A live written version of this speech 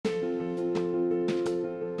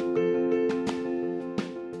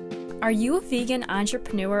Are you a vegan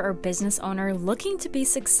entrepreneur or business owner looking to be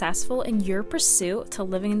successful in your pursuit to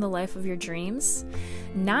living the life of your dreams?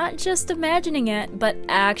 Not just imagining it, but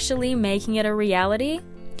actually making it a reality?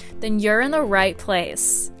 Then you're in the right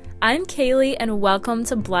place. I'm Kaylee and welcome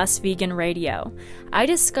to Blessed Vegan Radio. I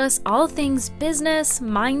discuss all things business,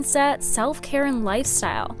 mindset, self-care, and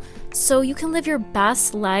lifestyle, so you can live your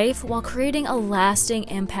best life while creating a lasting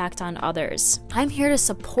impact on others. I'm here to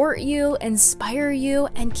support you, inspire you,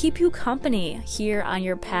 and keep you company here on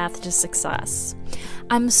your path to success.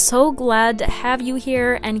 I'm so glad to have you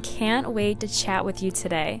here and can't wait to chat with you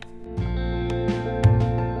today.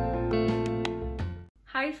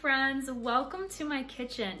 Hi friends, welcome to my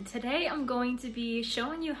kitchen. Today I'm going to be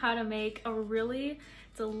showing you how to make a really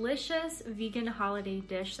delicious vegan holiday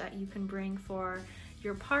dish that you can bring for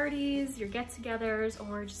your parties, your get-togethers,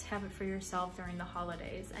 or just have it for yourself during the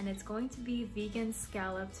holidays. And it's going to be vegan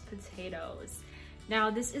scalloped potatoes. Now,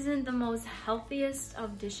 this isn't the most healthiest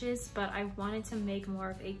of dishes, but I wanted to make more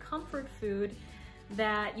of a comfort food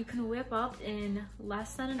that you can whip up in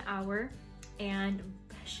less than an hour and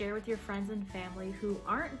share with your friends and family who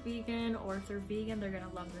aren't vegan, or if they're vegan, they're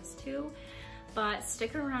gonna love this too. But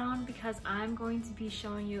stick around because I'm going to be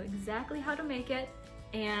showing you exactly how to make it,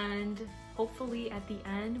 and hopefully at the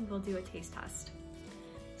end we'll do a taste test.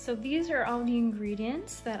 So these are all the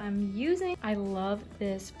ingredients that I'm using. I love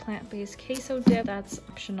this plant-based queso dip, that's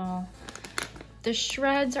optional. The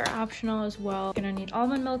shreds are optional as well. You're gonna need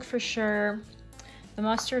almond milk for sure. The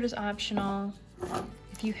mustard is optional.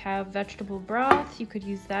 If you have vegetable broth, you could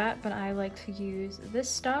use that, but I like to use this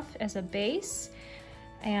stuff as a base.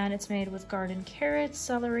 And it's made with garden carrots,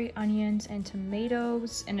 celery, onions, and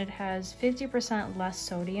tomatoes, and it has 50% less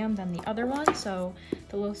sodium than the other one, so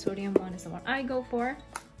the low sodium one is the one I go for.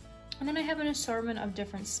 And then I have an assortment of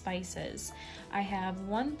different spices. I have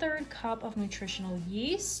 1/3 cup of nutritional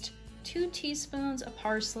yeast, 2 teaspoons of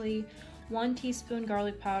parsley, 1 teaspoon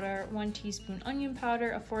garlic powder, 1 teaspoon onion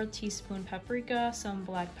powder, a 4th teaspoon paprika, some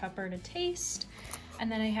black pepper to taste. And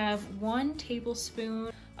then I have 1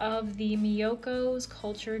 tablespoon of the Miyoko's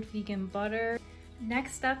cultured vegan butter.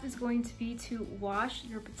 Next step is going to be to wash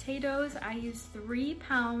your potatoes. I use 3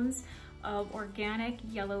 pounds of organic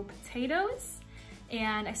yellow potatoes,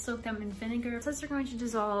 and I soak them in vinegar. It says they're going to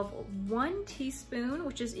dissolve 1 teaspoon,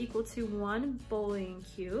 which is equal to 1 bowling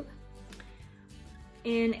cube,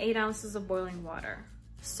 in 8 ounces of boiling water.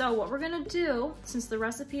 So what we're gonna do, since the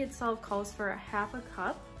recipe itself calls for 1/2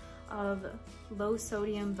 cup of low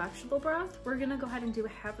sodium vegetable broth, we're gonna go ahead and do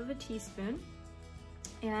 1/2 teaspoon,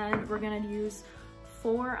 and we're gonna use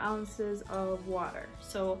 4 ounces of water.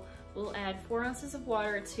 So we'll add 4 ounces of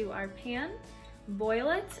water to our pan, boil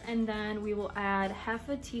it, and then we will add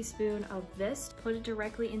 1/2 teaspoon of this, put it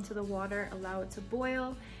directly into the water, allow it to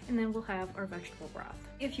boil, and then we'll have our vegetable broth.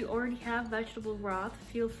 If you already have vegetable broth,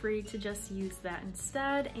 feel free to just use that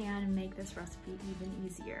instead and make this recipe even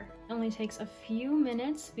easier. It only takes a few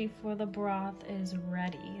minutes before the broth is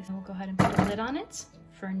ready. So we'll go ahead and put a lid on it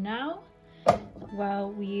for now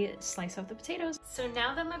while we slice up the potatoes. So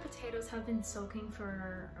now that my potatoes have been soaking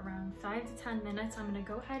for around 5 to 10 minutes, I'm gonna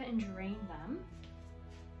go ahead and drain them.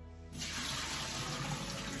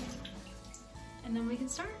 And then we can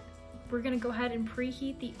start. We're gonna go ahead and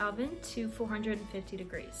preheat the oven to 450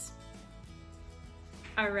 degrees.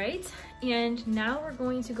 All right, and now we're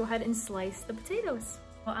going to go ahead and slice the potatoes.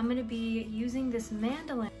 Well, I'm gonna be using this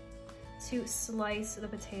mandolin to slice the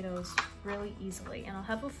potatoes really easily. And I'll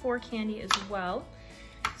have a fork handy as well,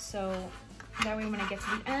 so that way when I get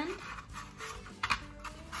to the end,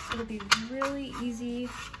 it'll be really easy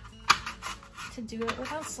to do it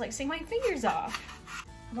without slicing my fingers off.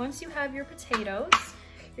 Once you have your potatoes,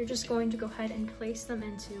 you're just going to go ahead and place them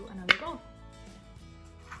into another bowl.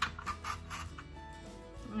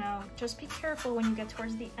 Now, just be careful when you get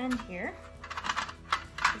towards the end here,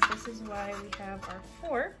 because this is why we have our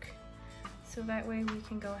fork, so that way we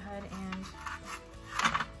can go ahead and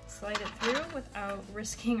slide it through without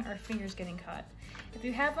risking our fingers getting cut. If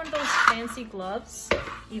you have one of those fancy gloves,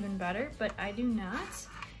 even better, but I do not,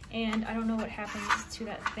 and I don't know what happens to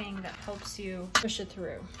that thing that helps you push it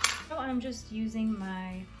through. So I'm just using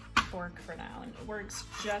my fork for now, and it works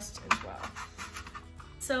just as well.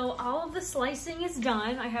 So all of the slicing is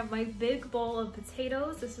done. I have my big bowl of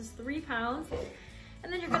potatoes. This is 3 pounds.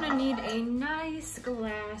 And then you're gonna need a nice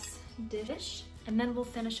glass dish, and then we'll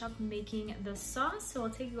finish up making the sauce. So I'll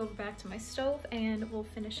take you over back to my stove and we'll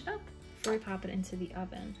finish it up before we pop it into the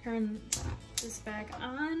oven. Turn this back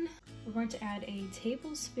on. We're going to add a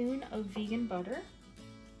tablespoon of vegan butter,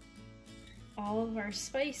 all of our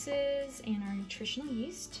spices and our nutritional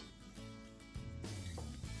yeast.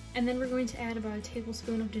 And then we're going to add about a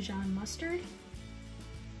tablespoon of Dijon mustard.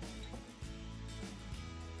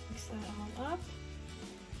 Mix that all up.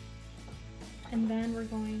 And then we're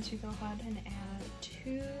going to go ahead and add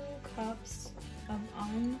 2 cups of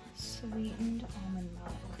unsweetened almond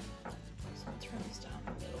milk. So I'll turn this down a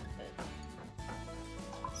little bit.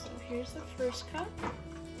 So here's the first cup.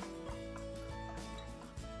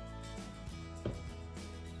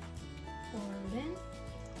 Pour it in.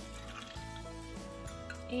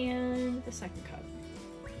 And the second cup.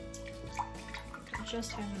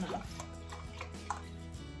 Just have enough.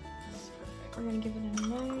 That's perfect. We're going to give it a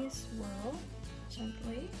nice swirl,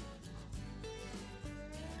 gently.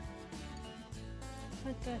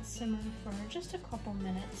 Let that simmer for just a couple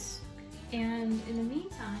minutes. And in the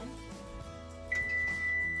meantime,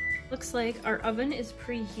 looks like our oven is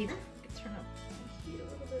preheated. Turn up the heat a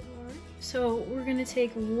little bit more. So we're gonna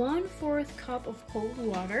take 1/4 cup of cold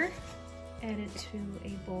water, add it to a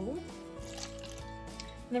bowl.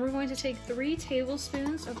 And then we're going to take 3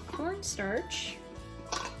 tablespoons of cornstarch.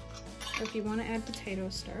 Or if you want to add potato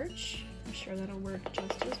starch, I'm sure that'll work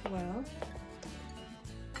just as well.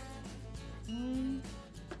 1,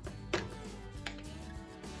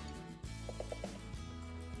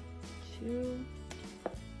 2,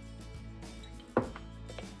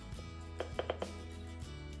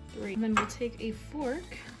 3. And then we'll take a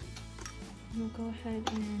fork and we'll go ahead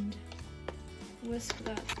and whisk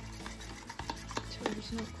that so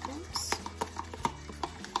there's no clumps.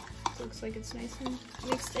 Looks like it's nice and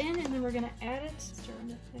mixed in, and then we're gonna add it. Starting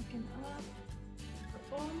to thicken up.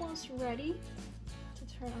 We're almost ready to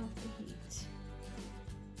turn off the heat.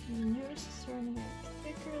 And you notice it's starting to get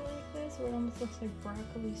thicker like this, where it almost looks like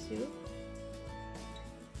broccoli soup.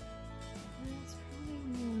 And that's probably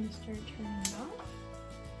when you want to start turning it off.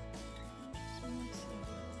 Just mix it a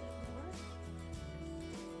little bit more.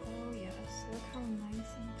 Oh yes, look how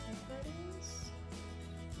nice and thick that is.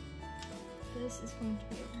 This is going to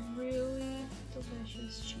be a really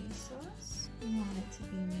delicious cheese sauce. We want it to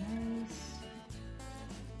be nice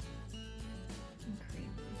and creamy.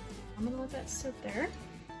 I'm gonna let that sit there.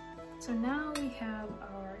 So now we have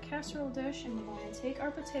our casserole dish, and we're going to take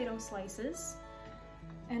our potato slices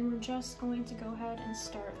and we're just going to go ahead and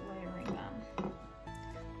start layering them.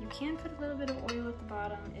 You can put a little bit of oil at the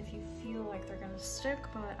bottom if you feel like they're gonna stick,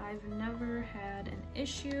 but I've never had an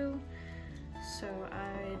issue, so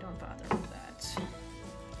I don't bother with that.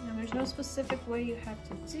 Now there's no specific way you have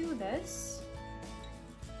to do this.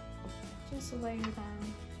 Just layer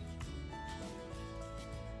them.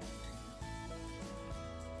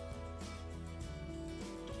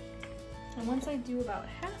 And once I do about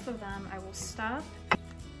half of them, I will stop.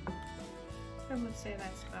 I would say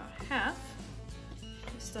that's about half.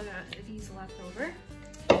 We still got these left over.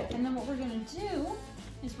 And then what we're gonna do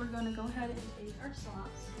is we're gonna go ahead and take our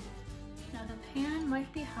sauce. Now the pan might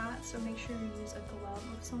be hot, so make sure you use a glove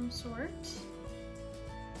of some sort.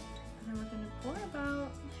 And then we're gonna pour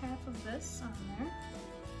about half of this on there.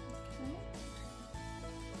 Okay.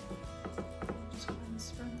 Just go ahead and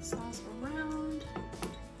spread the sauce around.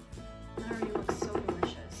 That already looks so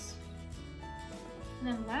delicious. And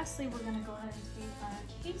then lastly, we're gonna go ahead and take our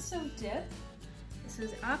queso dip. This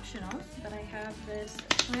is optional, but I have this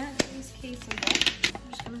plant-based queso dip. I'm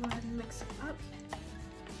just gonna go ahead and mix it up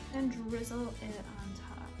and drizzle it on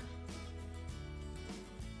top.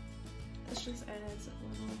 This just adds a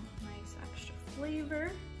little nice extra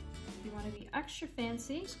flavor. If you want to be extra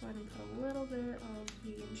fancy, just go ahead and put a little bit of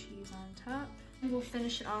vegan cheese on top. And we'll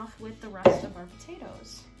finish it off with the rest of our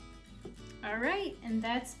potatoes. All right, and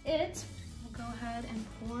that's it. We'll go ahead and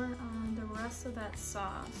pour on the rest of that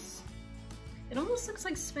sauce. It almost looks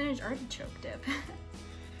like spinach artichoke dip.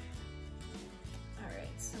 All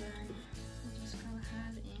right, so then we'll just go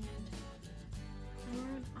ahead and pour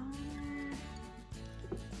it on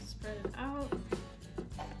there. Spread it out.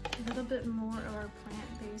 A little bit more of our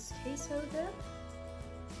plant-based queso dip.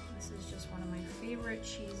 This is just one of my favorite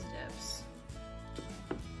cheese dips.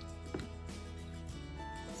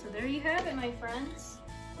 So there you have it, my friends.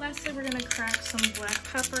 Lastly, we're gonna crack some black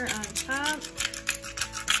pepper on top.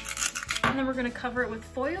 And then we're gonna cover it with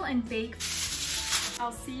foil and bake.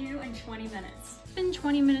 I'll see you in 20 minutes. It's been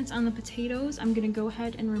 20 minutes on the potatoes. I'm gonna go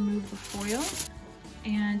ahead and remove the foil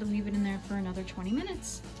and leave it in there for another 20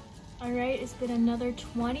 minutes. All right, it's been another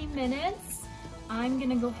 20 minutes. I'm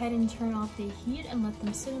gonna go ahead and turn off the heat and let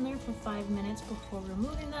them sit in there for 5 minutes before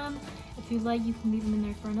removing them. If you like, you can leave them in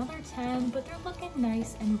there for another 10, but they're looking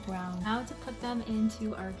nice and brown. Now to put them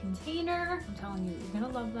into our container. I'm telling you, you're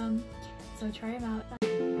gonna love them. So try them out.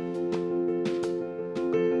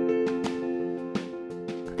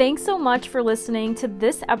 Thanks so much for listening to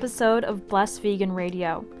this episode of Blessed Vegan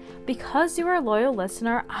Radio. Because you are a loyal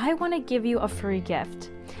listener, I want to give you a free gift,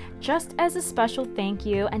 just as a special thank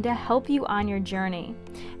you and to help you on your journey.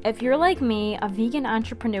 If you're like me, a vegan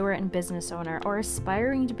entrepreneur and business owner, or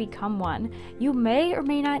aspiring to become one, you may or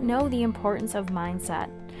may not know the importance of mindset,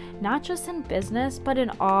 not just in business, but in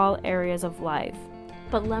all areas of life.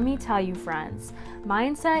 But let me tell you, friends,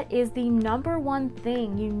 mindset is the number one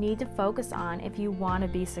thing you need to focus on if you want to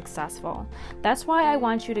be successful. That's why I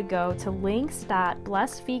want you to go to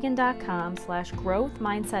links.blessedvegan.com/growth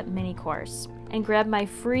mindset mini course and grab my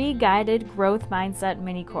free guided growth mindset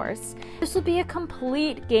mini course. This will be a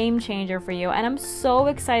complete game changer for you, and I'm so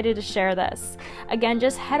excited to share this. Again,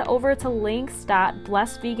 just head over to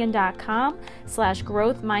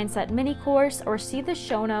links.blessedvegan.com/growth mindset mini course or see the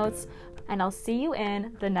show notes, and I'll see you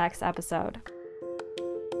in the next episode.